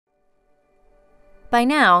By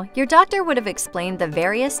now, your doctor would have explained the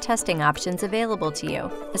various testing options available to you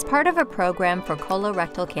as part of a program for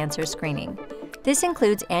colorectal cancer screening. This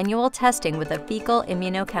includes annual testing with a fecal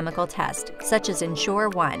immunochemical test, such as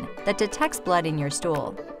InSure 1, that detects blood in your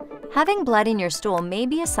stool. Having blood in your stool may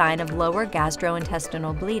be a sign of lower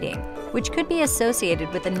gastrointestinal bleeding, which could be associated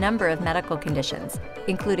with a number of medical conditions,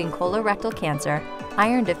 including colorectal cancer,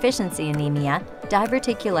 iron deficiency anemia,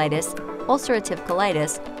 diverticulitis, ulcerative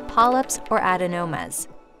colitis, polyps, or adenomas.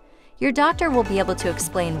 Your doctor will be able to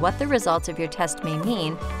explain what the results of your test may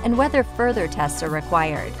mean and whether further tests are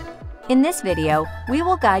required. In this video, we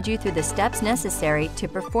will guide you through the steps necessary to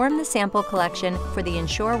perform the sample collection for the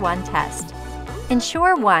InSure 1 test.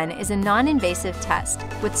 InSure 1 is a non-invasive test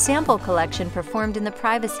with sample collection performed in the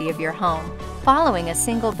privacy of your home following a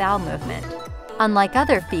single bowel movement. Unlike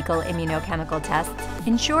other fecal immunochemical tests,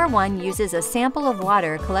 InSure 1 uses a sample of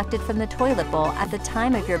water collected from the toilet bowl at the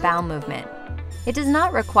time of your bowel movement. It does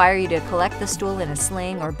not require you to collect the stool in a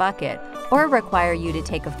sling or bucket or require you to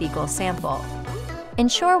take a fecal sample.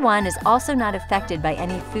 InSure 1 is also not affected by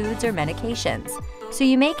any foods or medications, so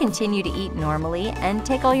you may continue to eat normally and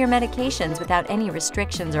take all your medications without any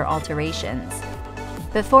restrictions or alterations.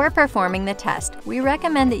 Before performing the test, we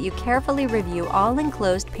recommend that you carefully review all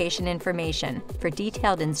enclosed patient information for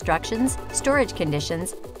detailed instructions, storage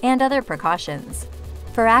conditions, and other precautions.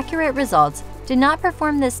 For accurate results, do not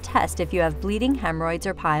perform this test if you have bleeding hemorrhoids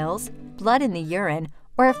or piles, blood in the urine,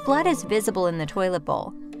 or if blood is visible in the toilet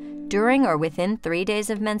bowl, during or within 3 days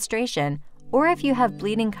of menstruation, or if you have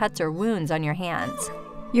bleeding cuts or wounds on your hands.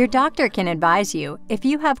 Your doctor can advise you if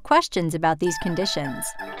you have questions about these conditions.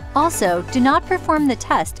 Also, do not perform the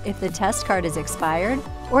test if the test card is expired,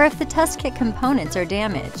 or if the test kit components are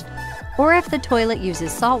damaged, or if the toilet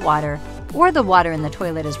uses salt water, or the water in the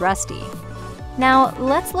toilet is rusty. Now,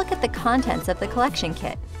 let's look at the contents of the collection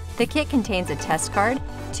kit. The kit contains a test card,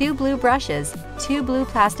 2 blue brushes, 2 blue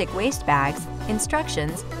plastic waste bags,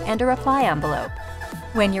 instructions, and a reply envelope.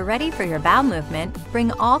 When you're ready for your bowel movement,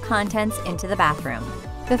 bring all contents into the bathroom.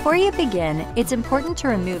 Before you begin, it's important to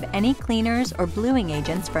remove any cleaners or bluing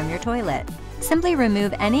agents from your toilet. Simply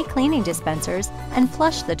remove any cleaning dispensers and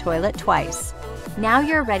flush the toilet twice. Now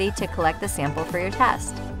you're ready to collect the sample for your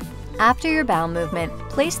test. After your bowel movement,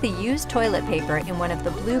 place the used toilet paper in one of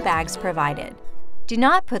the blue bags provided. Do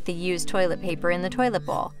not put the used toilet paper in the toilet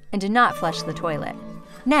bowl, and do not flush the toilet.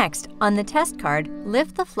 Next, on the test card,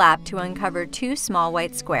 lift the flap to uncover 2 small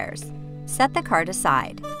white squares. Set the card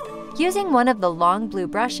aside. Using one of the long blue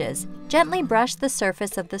brushes, gently brush the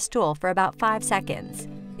surface of the stool for about 5 seconds.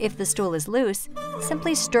 If the stool is loose,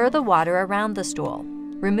 simply stir the water around the stool.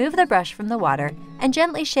 Remove the brush from the water and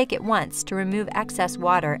gently shake it once to remove excess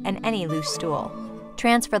water and any loose stool.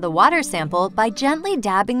 Transfer the water sample by gently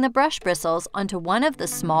dabbing the brush bristles onto one of the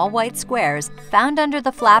small white squares found under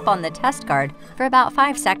the flap on the test card for about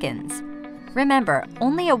 5 seconds. Remember,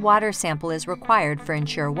 only a water sample is required for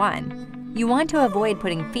InSure 1. You want to avoid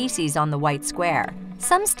putting feces on the white square.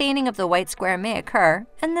 Some staining of the white square may occur,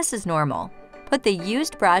 and this is normal. Put the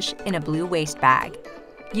used brush in a blue waste bag.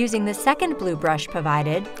 Using the second blue brush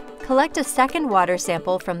provided, collect a second water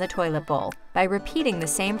sample from the toilet bowl by repeating the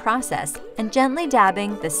same process and gently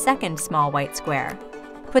dabbing the second small white square.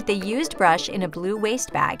 Put the used brush in a blue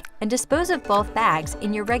waste bag and dispose of both bags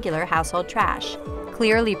in your regular household trash.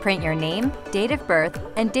 Clearly print your name, date of birth,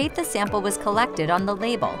 and date the sample was collected on the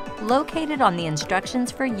label located on the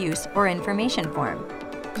instructions for use or information form.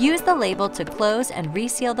 Use the label to close and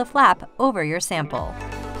reseal the flap over your sample.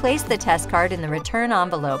 Place the test card in the return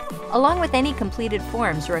envelope along with any completed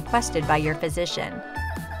forms requested by your physician.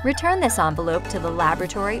 Return this envelope to the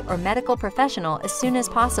laboratory or medical professional as soon as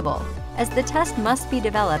possible, as the test must be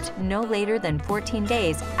developed no later than 14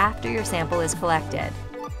 days after your sample is collected.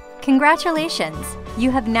 Congratulations!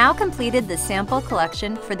 You have now completed the sample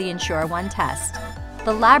collection for the InSure 1 test.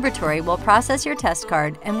 The laboratory will process your test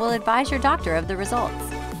card and will advise your doctor of the results.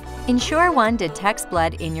 InSure 1 detects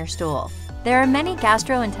blood in your stool. There are many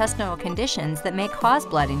gastrointestinal conditions that may cause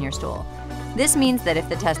blood in your stool. This means that if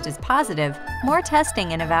the test is positive, more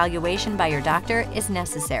testing and evaluation by your doctor is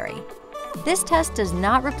necessary. This test does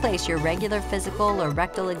not replace your regular physical or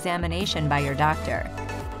rectal examination by your doctor.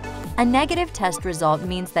 A negative test result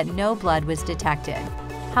means that no blood was detected.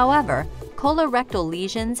 However, colorectal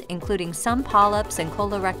lesions, including some polyps and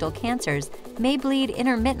colorectal cancers, may bleed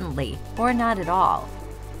intermittently or not at all.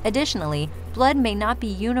 Additionally, blood may not be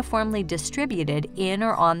uniformly distributed in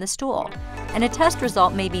or on the stool, and a test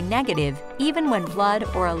result may be negative even when blood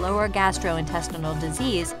or a lower gastrointestinal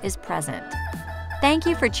disease is present. Thank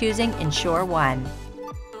you for choosing InSure 1.